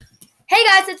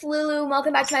Guys, it's Lulu.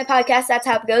 Welcome back to my podcast. That's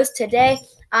how it goes. Today,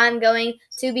 I'm going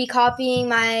to be copying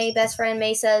my best friend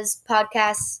Mesa's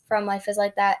podcast from Life is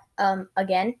Like That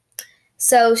again.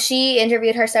 So she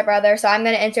interviewed her stepbrother, so I'm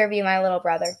going to interview my little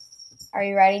brother. Are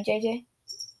you ready, JJ?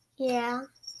 Yeah.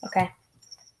 Okay.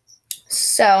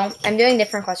 So I'm doing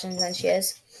different questions than she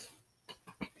is.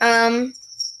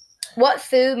 What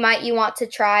food might you want to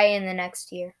try in the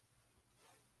next year?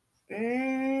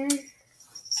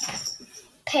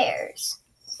 Pears.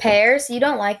 Pears? You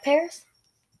don't like pears?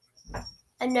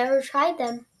 I never tried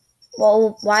them.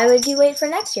 Well, why would you wait for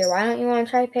next year? Why don't you want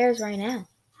to try pears right now?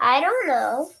 I don't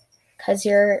know. Because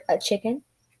you're a chicken?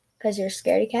 Because you're a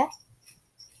scaredy cat?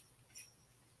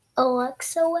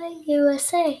 Alexa Way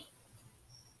USA.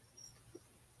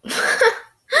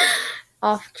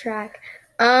 Off track.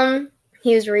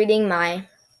 He was reading my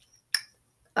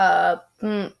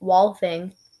wall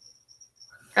thing.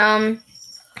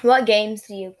 What games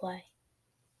do you play?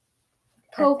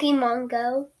 Pokemon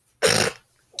Go.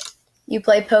 You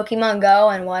play Pokemon Go,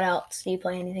 and what else? Do you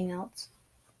play anything else?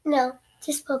 No,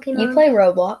 just Pokemon. You play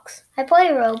Roblox. I play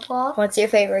Roblox. What's your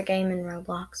favorite game in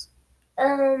Roblox?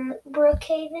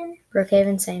 Brookhaven.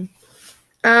 Brookhaven, same.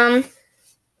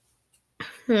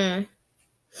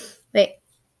 Wait,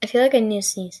 I feel like I need to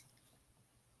sneeze.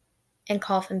 And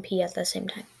cough and pee at the same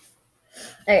time.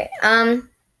 Okay,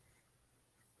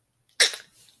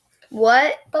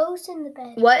 Bo's in the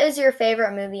bed. What is your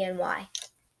favorite movie and why?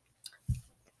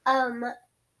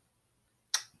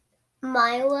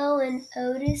 Milo and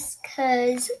Otis,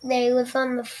 because they live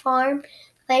on the farm.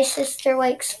 My sister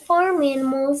likes farm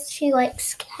animals. She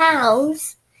likes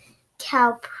cows,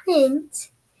 cow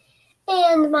print,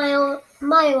 and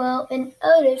Milo and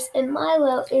Otis, and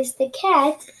Milo is the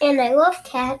cat, and I love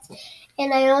cats,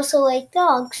 and I also like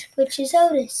dogs, which is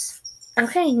Otis.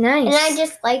 Okay, nice. And I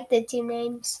just like the two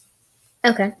names.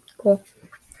 Okay, cool.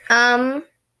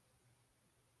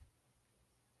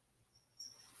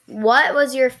 What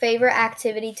was your favorite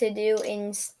activity to do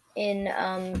in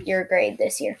your grade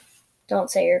this year?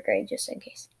 Don't say your grade just in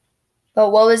case.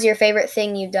 But what was your favorite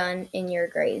thing you've done in your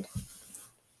grade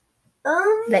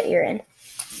that you're in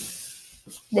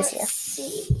this year?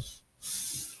 See.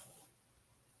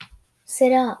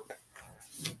 Sit up.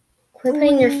 Quit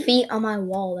putting your feet on my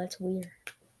wall. That's weird.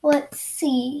 Let's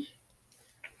see.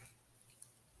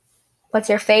 What's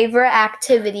your favorite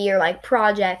activity or like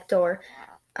project or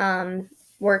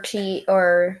worksheet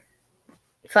or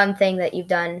fun thing that you've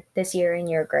done this year in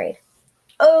your grade?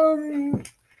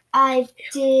 I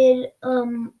did a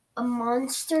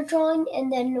monster drawing, and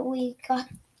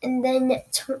then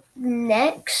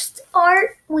next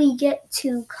art we get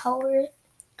to color it.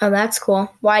 Oh, that's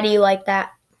cool. Why do you like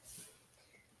that?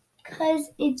 Because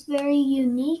it's very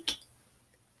unique.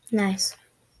 Nice.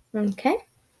 Okay.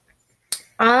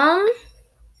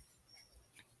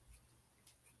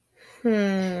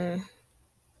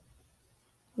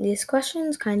 These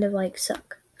questions kind of like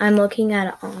suck. I'm looking at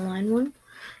an online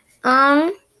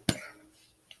one.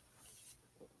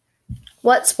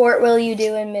 What sport will you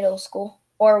do in middle school?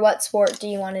 Or what sport do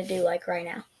you want to do like right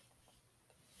now?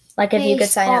 Like if you could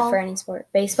sign up for any sport.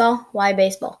 Baseball? Why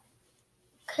baseball?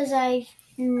 Because I've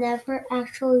never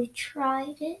actually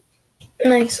tried it.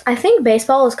 Nice. I think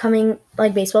baseball season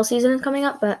is coming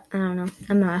up, but I don't know.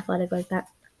 I'm not athletic like that.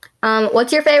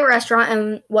 What's your favorite restaurant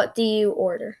and what do you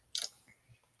order?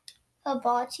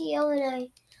 Hibachi, and I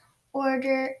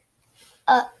order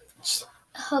a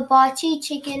hibachi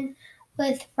chicken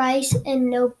with rice and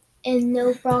no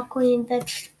broccoli and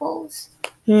vegetables.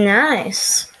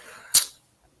 Nice.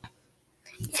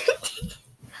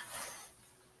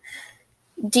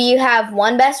 Do you have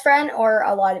one best friend or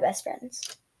a lot of best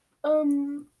friends?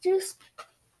 Just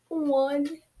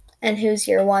one. And who's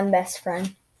your one best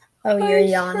friend? Oh, you're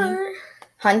yawning.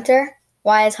 Hunter?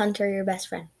 Why is Hunter your best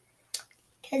friend?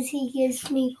 Because he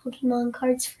gives me Pokemon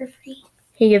cards for free.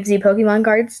 He gives you Pokemon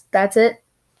cards? That's it?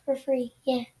 For free,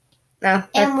 yeah. Oh,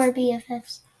 and we're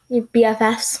BFFs. You're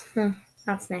BFFs? Oh,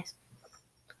 that's nice.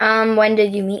 When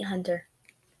did you meet Hunter?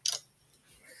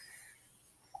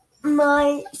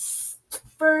 My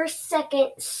first,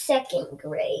 second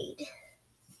grade.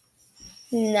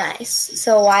 Nice.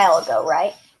 So a while ago,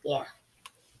 right? Yeah.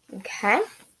 Okay.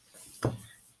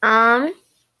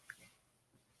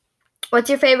 What's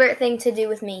your favorite thing to do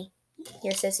with me,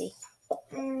 your sissy?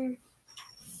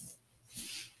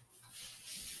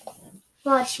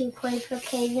 Watch you play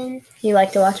Brookhaven. You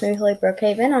like to watch me play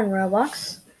Brookhaven on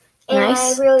Roblox? And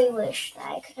nice. I really wish that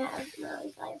I could have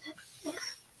those iPads.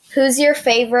 Who's your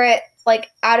favorite,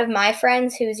 out of my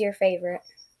friends, who's your favorite?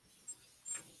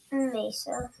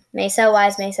 Mesa. Mesa? Why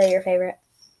is Mesa your favorite?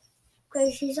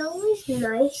 Because she's always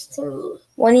nice to me.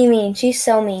 What do you mean? She's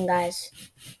so mean, guys.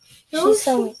 She's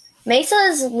so mean. Mesa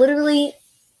is literally,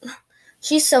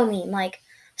 she's so mean. Like,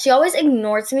 she always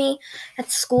ignores me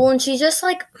at school, and she's just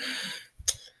like,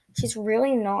 she's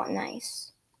really not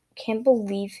nice. Can't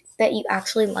believe that you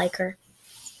actually like her.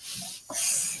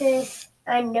 Sis,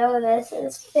 I know this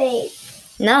is fake.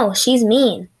 No, she's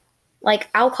mean. Like,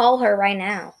 I'll call her right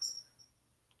now.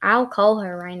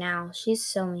 She's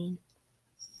so mean.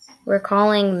 We're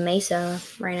calling Mesa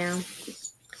right now.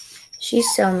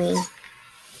 She's so mean.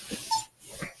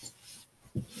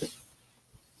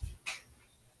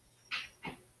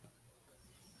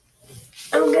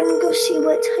 I'm gonna go see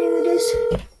what time it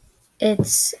is.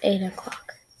 It's 8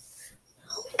 o'clock.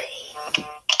 Okay.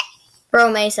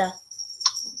 Bro, Mesa.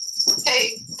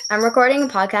 Hey. I'm recording a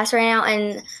podcast right now,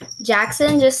 and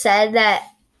Jackson just said that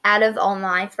out of all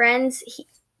my friends,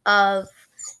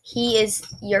 he is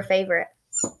your favorite.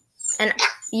 And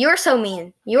you're so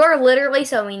mean. You are literally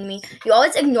so mean to me. You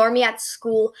always ignore me at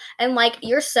school, and, like,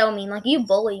 you're so mean. Like, you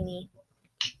bully me.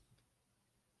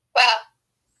 Wow.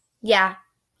 Yeah,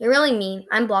 you're really mean.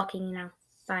 I'm blocking you now.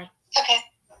 Bye. Okay.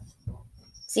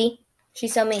 See?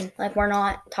 She's so mean. Like, we're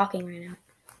not talking right now.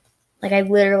 Like, I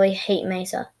literally hate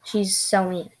Mesa. She's so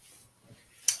mean.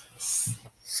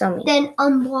 So mean. Then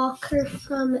unblock her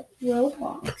from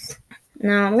Roblox.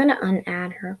 No, I'm gonna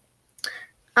unadd her.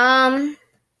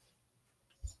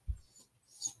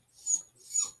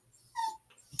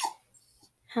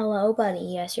 Hello, buddy.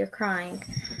 Yes, you're crying.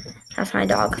 That's my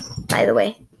dog, by the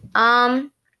way.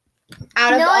 It's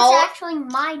actually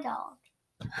my dog.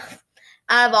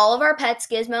 Out of all of our pets,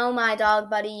 Gizmo, my dog,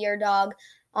 Buddy, your dog,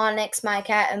 Onyx, my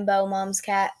cat, and Bo, Mom's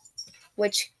cat,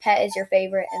 which pet is your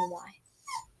favorite and why?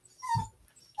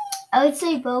 I would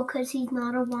say Bo because he's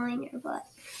not a whiner, but.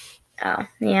 Oh,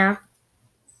 yeah.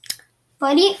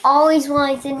 But he always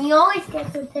whines and he always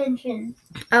gets attention.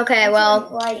 Okay,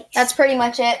 well, that's pretty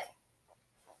much it.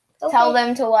 Okay. Tell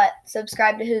them to what?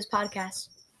 Subscribe to whose podcast?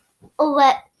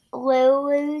 Let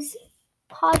Lulu's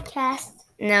podcast.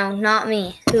 No, not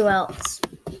me. Who else?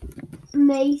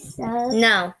 Mesa.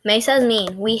 No, Mesa's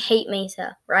mean. We hate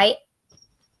Mesa, right?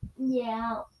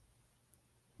 Yeah.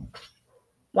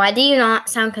 Why do you not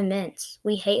sound convinced?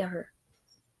 We hate her.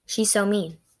 She's so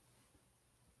mean.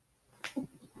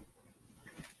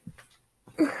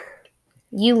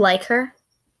 You like her?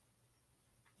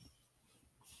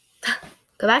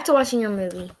 Go back to watching your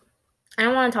movie. I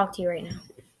don't want to talk to you right now.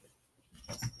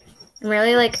 I'm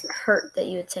really, hurt that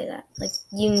you would say that. Like,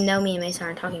 you know me and Mason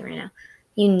aren't talking right now.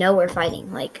 You know we're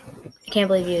fighting. Like, I can't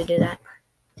believe you would do that.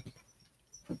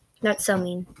 That's so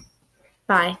mean.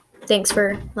 Bye. Thanks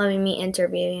for letting me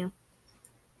interview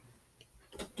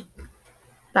you.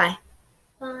 Bye.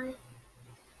 Bye.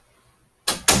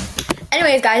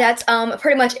 Anyways, guys, that's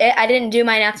pretty much it. I didn't do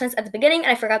my announcements at the beginning,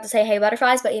 and I forgot to say hey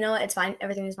butterflies, but you know what? It's fine.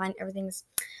 Everything is fine. Everything's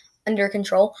under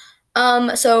control.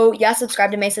 So yeah,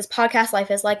 subscribe to Mesa's podcast. Life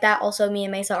is like that. Also, me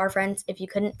and Mesa are friends. If you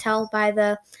couldn't tell by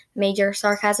the major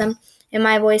sarcasm in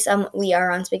my voice, we are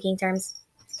on speaking terms.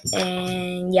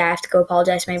 And yeah, I have to go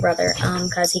apologize to my brother,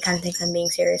 because he kind of thinks I'm being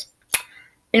serious.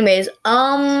 Anyways,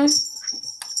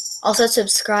 also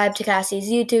subscribe to Cassie's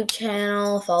YouTube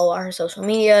channel, follow our social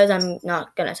medias. I'm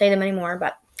not gonna say them anymore,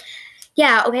 but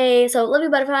yeah, okay, so love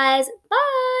you butterflies. Bye!